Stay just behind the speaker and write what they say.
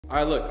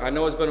Alright, look, I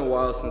know it's been a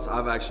while since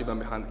I've actually been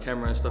behind the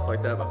camera and stuff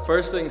like that, but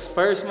first things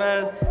first,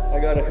 man, I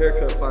got a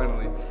haircut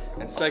finally.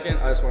 And second,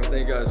 I just want to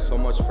thank you guys so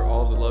much for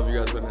all of the love you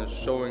guys have been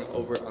showing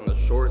over on the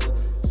shorts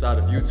side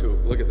of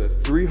YouTube. Look at this,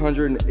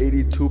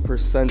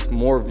 382%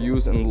 more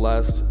views in the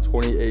last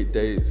 28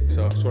 days.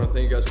 So I just want to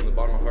thank you guys from the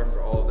bottom of my heart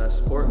for all of that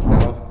support.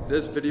 Now,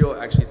 this video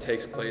actually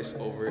takes place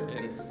over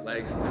in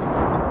Flagstaff.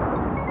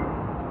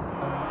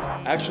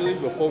 Actually,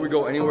 before we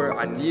go anywhere,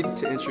 I need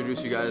to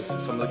introduce you guys to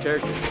some of the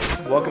characters.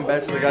 Welcome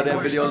back to the goddamn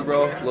videos,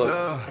 bro. Look.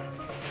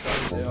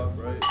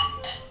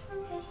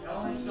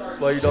 That's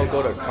why you don't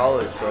go to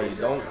college, bro. You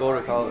don't go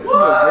to college.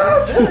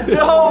 What?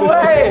 No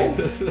way!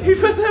 He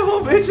put that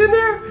little bitch in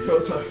there? Bro,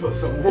 talk about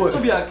some wood. It's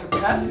gonna be at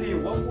capacity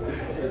at one point.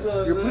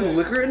 You're putting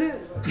liquor in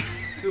it?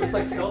 Dude, it's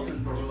like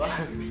seltzers, bro.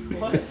 Relax.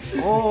 What?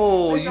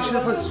 Oh, you should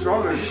have put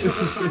stronger. You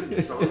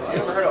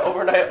ever heard of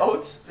overnight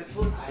oats?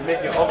 You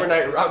make your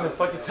overnight ramen,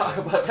 fucking talk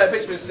about that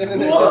bitch been sitting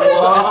there since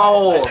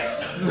wow.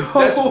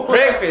 That's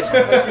breakfast.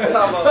 What you talking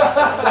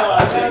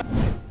about?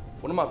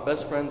 One of my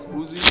best friends,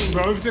 Uzi.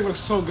 Bro, everything looks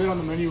so good on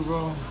the menu,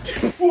 bro.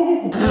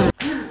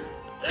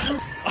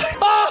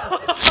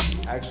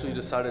 Actually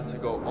decided to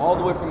go all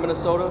the way from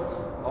Minnesota,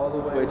 all the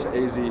way to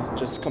AZ,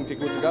 just to come kick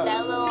with the guys.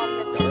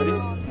 Y'all ready?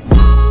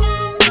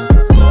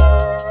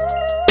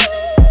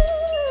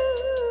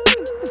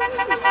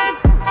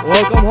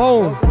 Welcome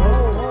home.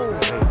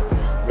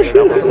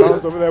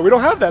 Over there. We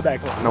don't have that back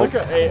home. Nope.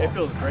 Hey, it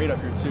feels great up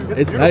here too.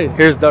 It's nice.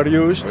 Here's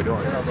Dariush. What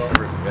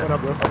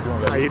up, bro?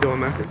 How you doing,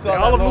 man? So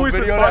all of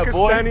Luis's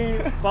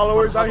Pakistani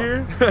followers out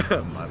here.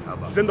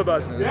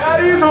 Zindabad.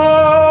 Daddy's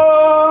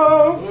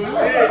home.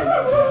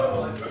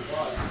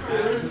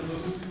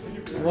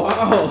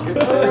 Wow.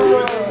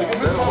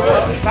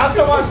 Last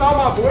time I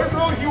saw my boy,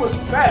 bro, he was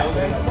fat.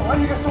 Why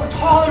do you get so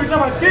tall every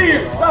time I see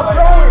you? Stop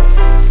growing.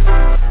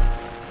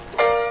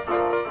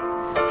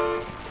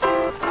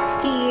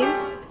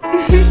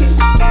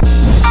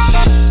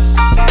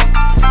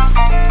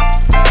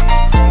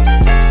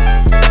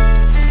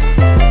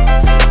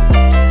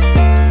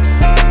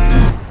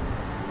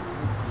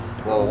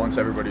 Well, once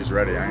everybody's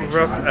ready, I ain't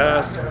Rough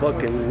ass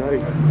fucking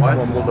night.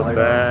 I'm with a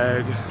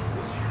bag.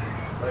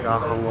 I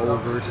got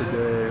hungover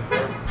today.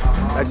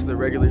 That's the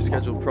regularly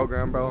scheduled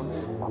program, bro.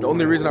 The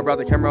only reason I brought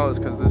the camera out is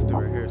because this dude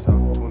right here, so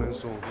tune in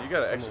soon. You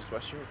got an extra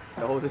sweatshirt?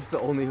 No, this is the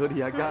only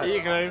hoodie I got. Here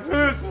you go.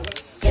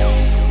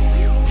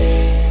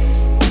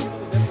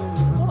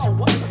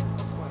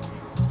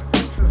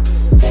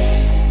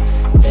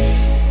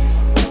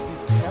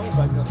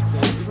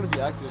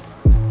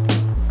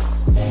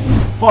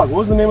 Fuck, what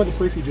was the name of the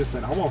place he just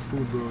said? I want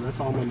food, bro. That's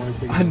all my mind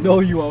thinking. I know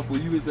you want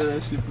food. You said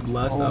that shit for the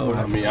last hour.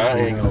 I mean, I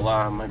ain't gonna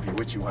lie. I might be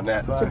with you on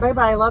that.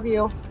 Bye-bye, I love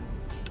you.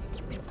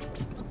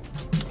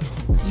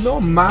 No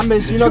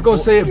mames, you're not gonna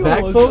say it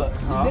back, folks?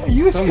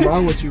 Something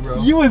wrong with you, bro.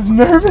 You was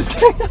nervous.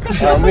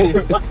 Tell me.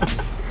 That's the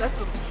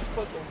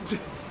fucking...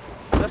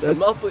 That's the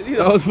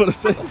malparido. I was about to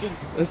say,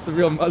 that's the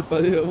real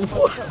malparido.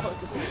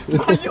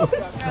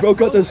 Bro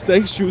got the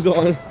steak shoes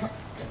on.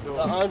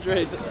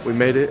 Andres. We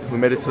made it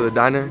to the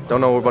diner. Don't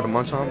know what we're about to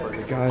munch on, but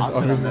the guys are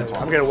I'm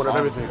getting one of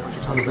everything.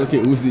 Look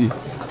at Uzi.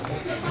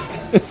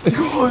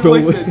 Bro,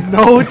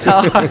 no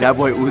time. That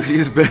boy Uzi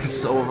has been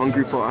so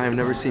hungry, bro. I have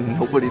never seen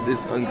nobody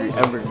this hungry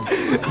ever.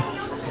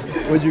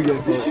 What'd you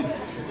get, bro?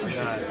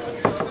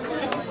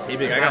 Hey,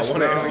 big, I got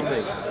one of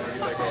everything.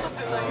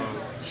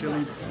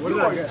 Chili. What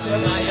did I get?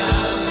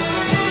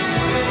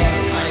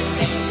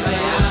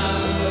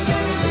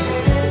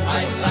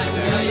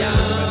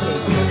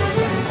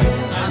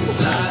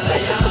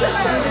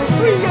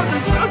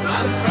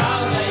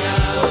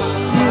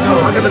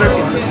 I'll get the next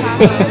one.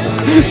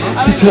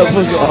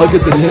 I'll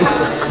get the next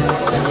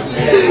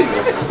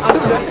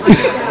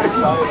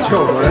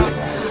one.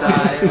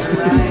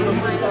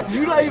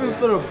 You're not even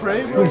finna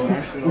pray, bro.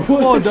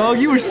 Whoa, dog,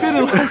 you were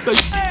sitting last like.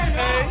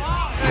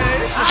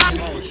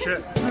 Oh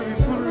shit.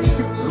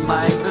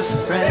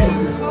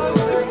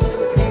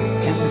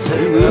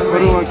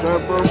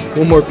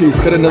 One more piece,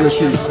 cut another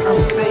piece.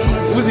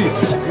 Uzi,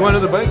 you want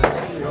another bite?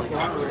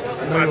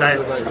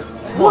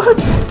 What?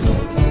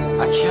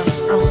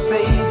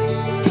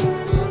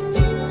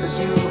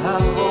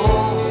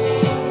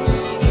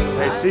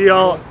 Hey, see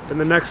y'all in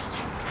the next.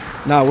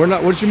 Nah, we're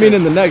not. What you mean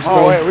in the next, bro?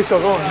 Oh wait, we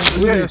still going.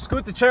 Yeah,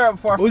 scoot the chair up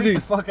before I freak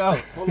the fuck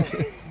out.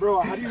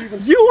 Bro, how do you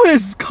even? You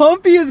as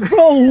comfy as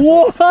bro.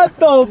 What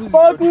the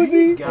fuck,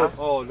 Uzi?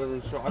 Oh,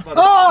 doesn't show. I thought.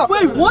 Oh,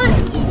 wait, what?